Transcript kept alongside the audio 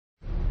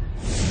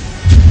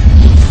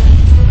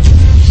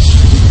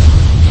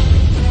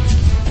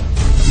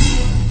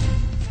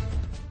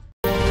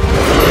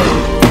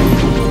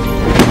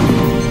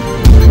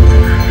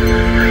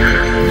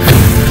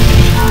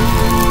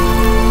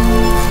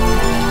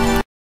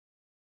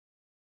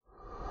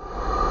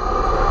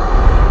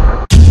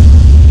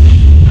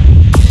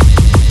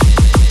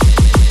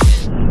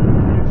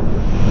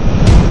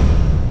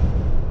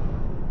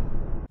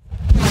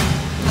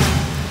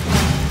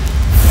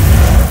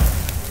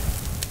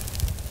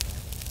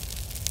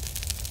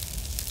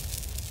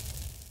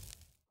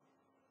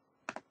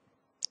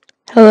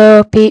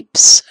Hello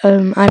peeps,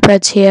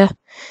 iPreDzZ here,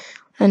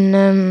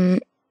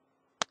 and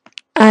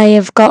I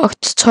have got a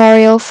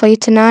tutorial for you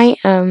tonight.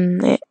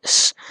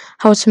 It's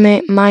how to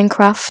make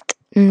Minecraft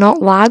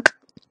not lag.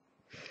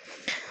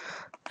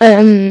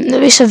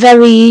 It's a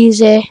very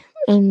easy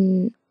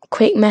and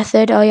quick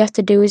method. All you have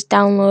to do is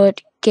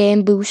download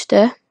Game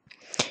Booster.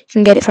 You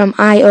can get it from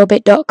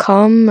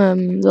iobit.com.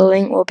 The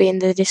link will be in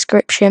the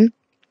description.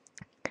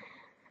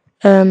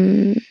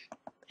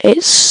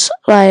 It's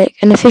like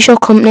an official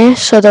company,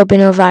 so there'll be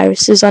no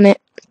viruses on it.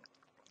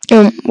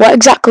 What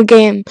exactly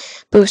Game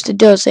Booster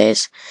does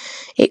is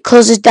it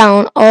closes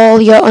down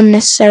all your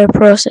unnecessary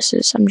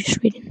processes. I'm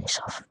just reading this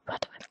off, by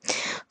the way.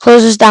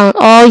 Closes down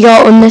all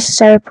your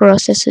unnecessary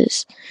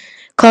processes,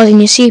 causing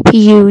your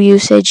CPU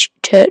usage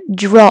to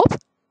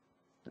drop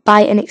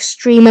by an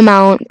extreme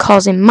amount,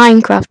 causing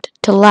Minecraft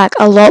to lag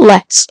a lot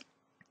less.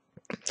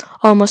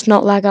 Almost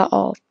not lag at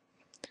all.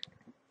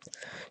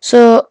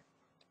 So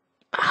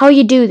how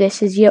you do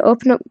this is you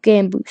open up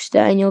Game Booster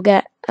and you'll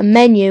get a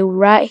menu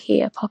right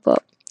here pop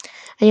up,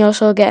 and you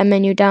also get a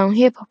menu down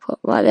here pop up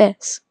like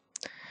this.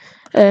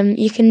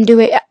 You can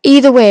do it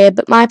either way,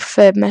 but my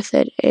preferred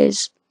method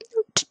is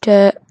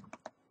to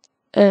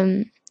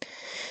drag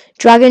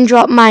and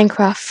drop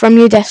Minecraft from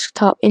your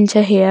desktop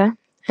into here,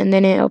 and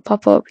then it'll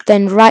pop up.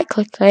 Then right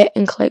click it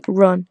and click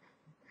run.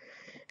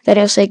 Then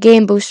it'll say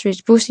Game Booster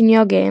is boosting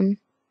your game,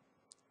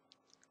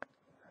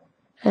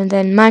 and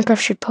then Minecraft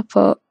should pop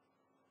up.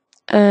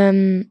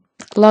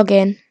 Log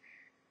in.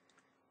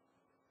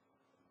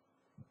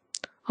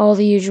 All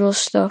the usual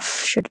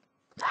stuff should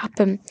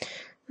happen.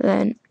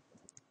 Then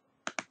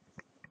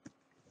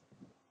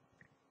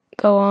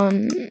go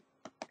on.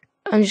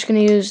 I'm just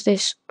going to use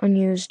this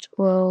unused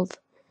world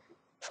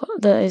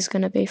that is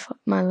going to be for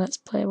my Let's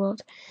Play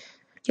world.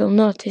 You'll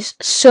notice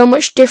so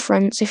much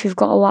difference if you've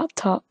got a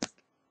laptop.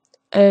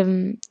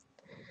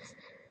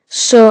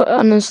 So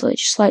honestly,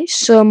 just like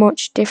so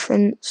much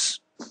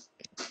difference,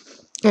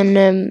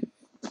 and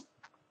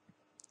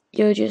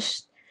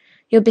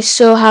you'll be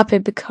so happy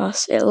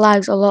because it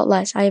lags a lot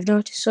less. I have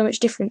noticed so much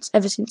difference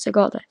ever since I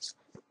got this.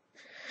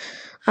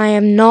 I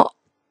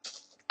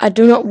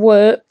do not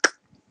work.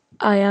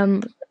 I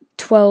am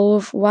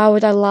 12. Why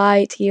would I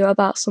lie to you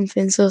about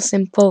something so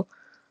simple?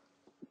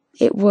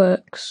 It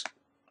works,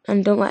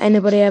 and don't let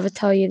anybody ever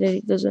tell you that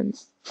it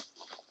doesn't,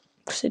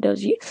 because it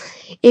does.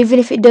 Even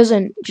if it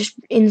doesn't, just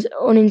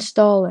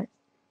uninstall it.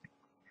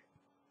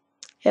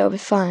 It'll be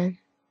fine.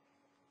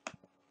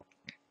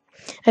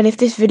 And if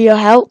this video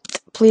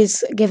helped,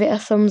 please give it a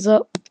thumbs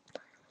up,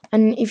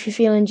 and if you're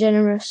feeling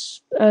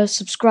generous,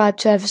 subscribe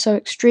to Ever So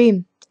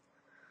Extreme.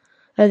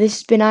 This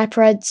has been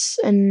iPreDzZ,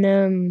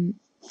 and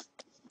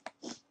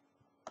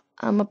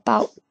I'm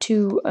about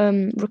to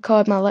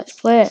record my Let's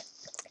Play.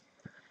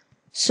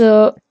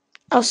 So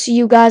I'll see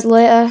you guys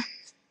later.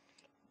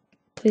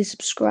 Please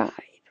subscribe.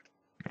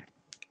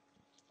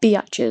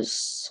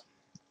 Biatches.